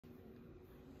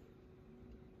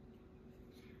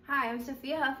Hi, I'm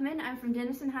Sophia Huffman. I'm from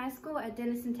Denison High School at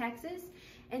Denison, Texas.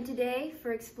 And today,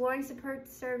 for Exploring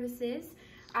Support Services,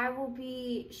 I will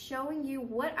be showing you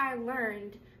what I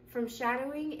learned from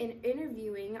shadowing and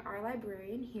interviewing our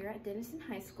librarian here at Denison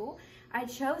High School. I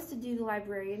chose to do the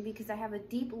librarian because I have a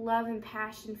deep love and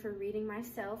passion for reading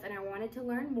myself, and I wanted to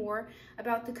learn more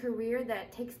about the career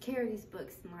that takes care of these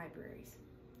books in libraries.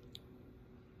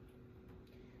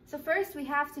 So first, we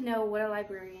have to know what a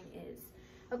librarian is.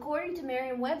 According to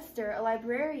Merriam-Webster, a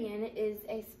librarian is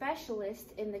a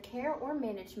specialist in the care or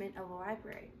management of a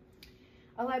library.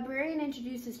 A librarian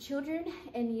introduces children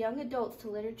and young adults to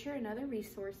literature and other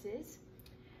resources.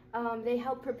 They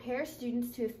help prepare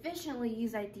students to efficiently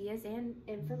use ideas and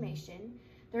information.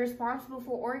 They're responsible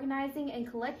for organizing and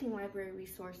collecting library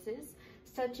resources,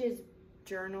 such as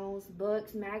journals,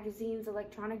 books, magazines,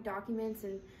 electronic documents,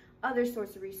 and other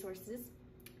sorts of resources.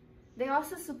 They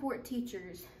also support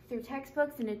teachers through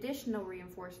textbooks and additional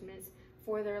reinforcements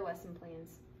for their lesson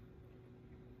plans.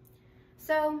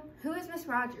 So, who is Miss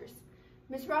Rogers?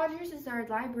 Miss Rogers is our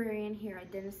librarian here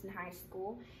at Denison High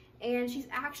School, and she's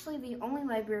actually the only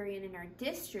librarian in our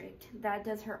district that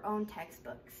does her own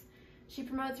textbooks. She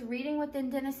promotes reading within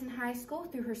Denison High School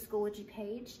through her Schoology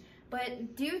page,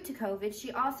 but due to COVID,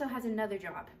 she also has another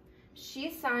job. She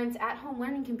assigns at-home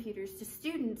learning computers to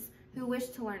students who wish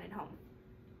to learn at home.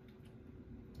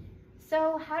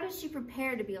 So how does she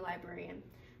prepare to be a librarian?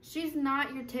 She's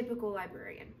not your typical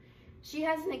librarian. She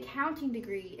has an accounting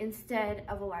degree instead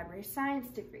of a library science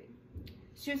degree.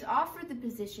 She was offered the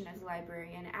position as a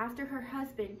librarian after her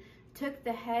husband took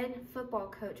the head football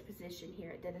coach position here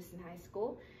at Denison High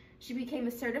School. She became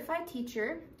a certified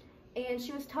teacher, and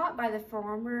she was taught by the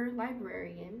former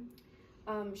librarian.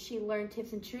 She learned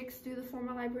tips and tricks through the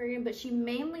former librarian, but she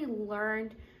mainly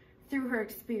learned through her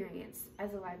experience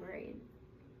as a librarian.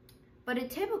 But a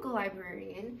typical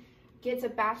librarian gets a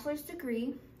bachelor's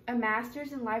degree, a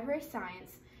master's in library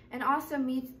science, and also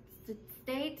meets the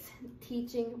state's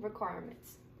teaching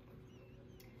requirements.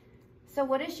 So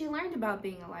what has she learned about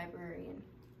being a librarian?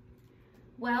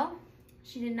 Well,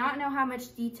 she did not know how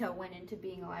much detail went into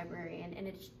being a librarian, and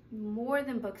it's more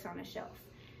than books on a shelf.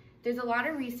 There's a lot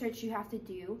of research you have to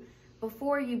do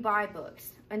before you buy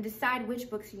books and decide which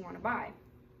books you want to buy.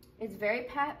 It's very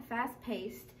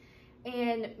fast-paced.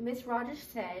 And Miss Rogers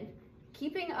said,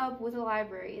 keeping up with a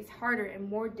library is harder and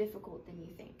more difficult than you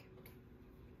think.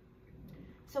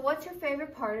 So what's her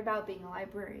favorite part about being a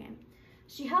librarian?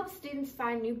 She helps students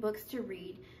find new books to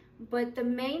read, but the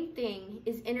main thing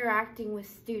is interacting with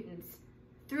students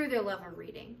through their love of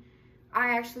reading.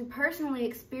 I actually personally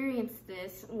experienced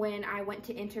this when I went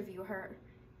to interview her.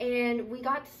 And we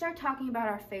got to start talking about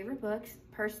our favorite books.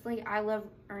 Personally, I love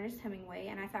Ernest Hemingway,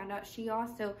 and I found out she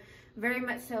also very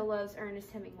much so loves Ernest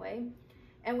Hemingway.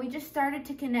 And we just started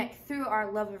to connect through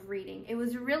our love of reading. It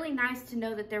was really nice to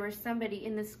know that there was somebody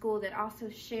in the school that also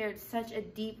shared such a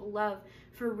deep love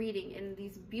for reading and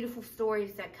these beautiful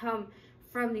stories that come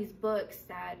from these books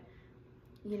that,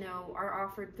 you know, are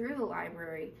offered through the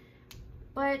library.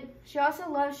 But she also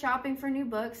loves shopping for new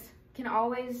books.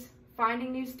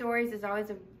 Finding new stories is always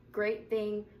a great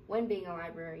thing when being a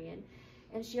librarian.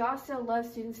 And she also loves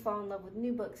students fall in love with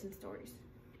new books and stories.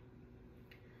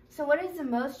 So what is the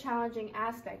most challenging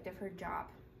aspect of her job?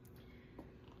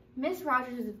 Miss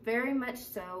Rogers is very much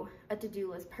so a to-do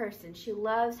list person. She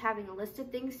loves having a list of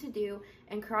things to do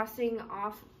and crossing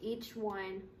off each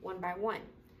one by one.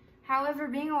 However,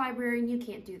 being a librarian, you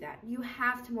can't do that. You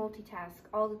have to multitask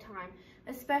all the time,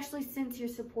 especially since you're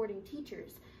supporting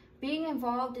teachers. Being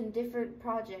involved in different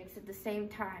projects at the same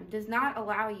time does not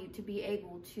allow you to be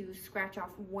able to scratch off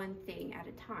one thing at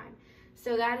a time.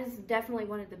 So that is definitely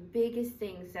one of the biggest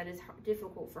things that is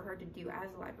difficult for her to do as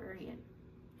a librarian.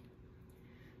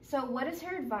 So what is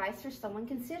her advice for someone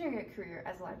considering a career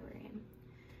as a librarian?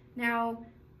 Now,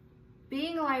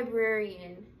 being a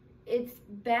librarian, it's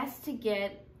best to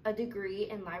get a degree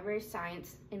in library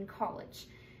science in college.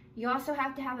 You also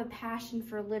have to have a passion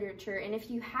for literature, and if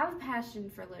you have a passion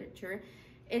for literature,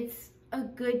 it's a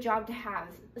good job to have,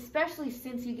 especially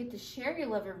since you get to share your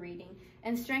love of reading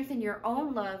and strengthen your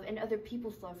own love and other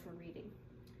people's love for reading.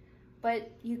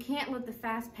 But you can't let the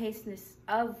fast-pacedness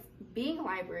of being a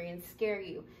librarian scare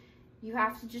you. You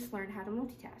have to just learn how to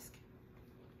multitask.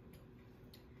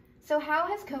 So how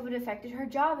has COVID affected her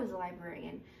job as a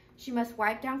librarian? She must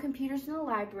wipe down computers in the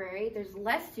library. There's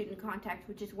less student contact,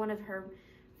 which is one of her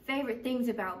favorite things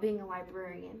about being a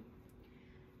librarian.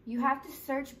 You have to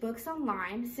search books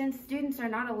online since students are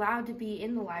not allowed to be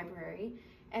in the library.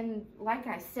 And like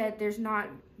I said, there's not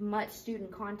much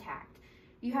student contact.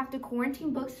 You have to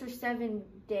quarantine books for 7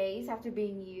 days after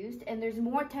being used, and there's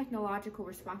more technological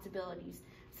responsibilities,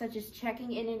 such as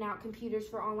checking in and out computers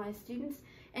for online students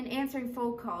and answering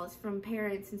phone calls from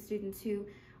parents and students who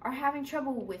are having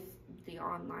trouble with the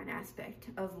online aspect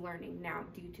of learning now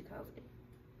due to COVID.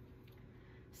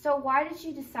 So why did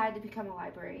she decide to become a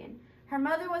librarian? Her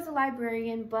mother was a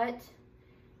librarian, but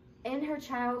in her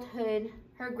childhood,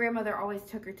 her grandmother always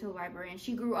took her to the library, and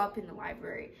she grew up in the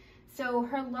library. So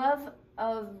her love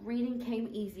of reading came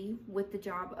easy with the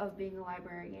job of being a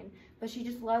librarian, but she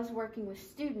just loves working with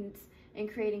students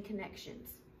and creating connections.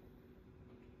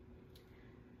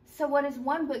 So what is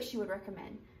one book she would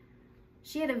recommend?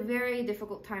 She had a very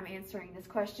difficult time answering this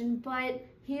question, but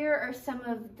here are some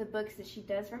of the books that she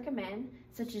does recommend,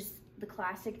 such as the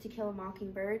classic To Kill a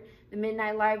Mockingbird, The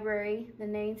Midnight Library, the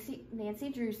Nancy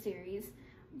Drew series,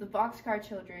 The Boxcar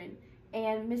Children,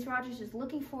 and Miss Rogers is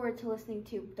looking forward to listening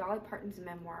to Dolly Parton's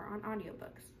memoir on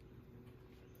audiobooks.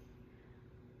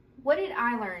 What did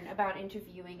I learn about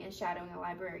interviewing and shadowing a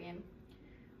librarian?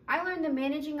 I learned that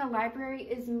managing a library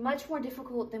is much more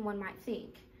difficult than one might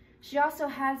think. She also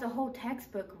has a whole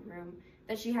textbook room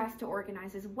that she has to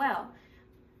organize as well.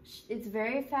 It's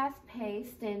very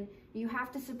fast-paced, and you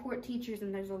have to support teachers,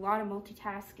 and there's a lot of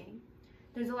multitasking.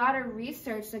 There's a lot of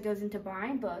research that goes into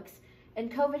buying books,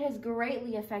 and COVID has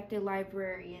greatly affected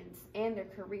librarians and their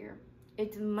career.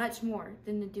 It's much more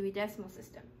than the Dewey Decimal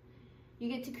System. You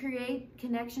get to create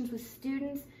connections with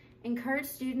students, encourage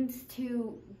students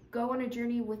to go on a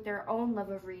journey with their own love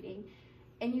of reading,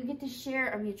 and you get to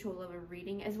share a mutual love of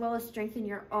reading as well as strengthen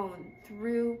your own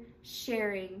through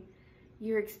sharing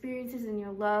your experiences and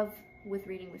your love with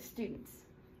reading with students.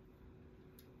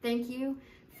 Thank you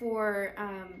for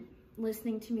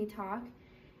listening to me talk,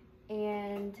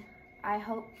 and I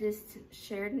hope this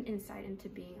shared an insight into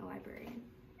being a librarian.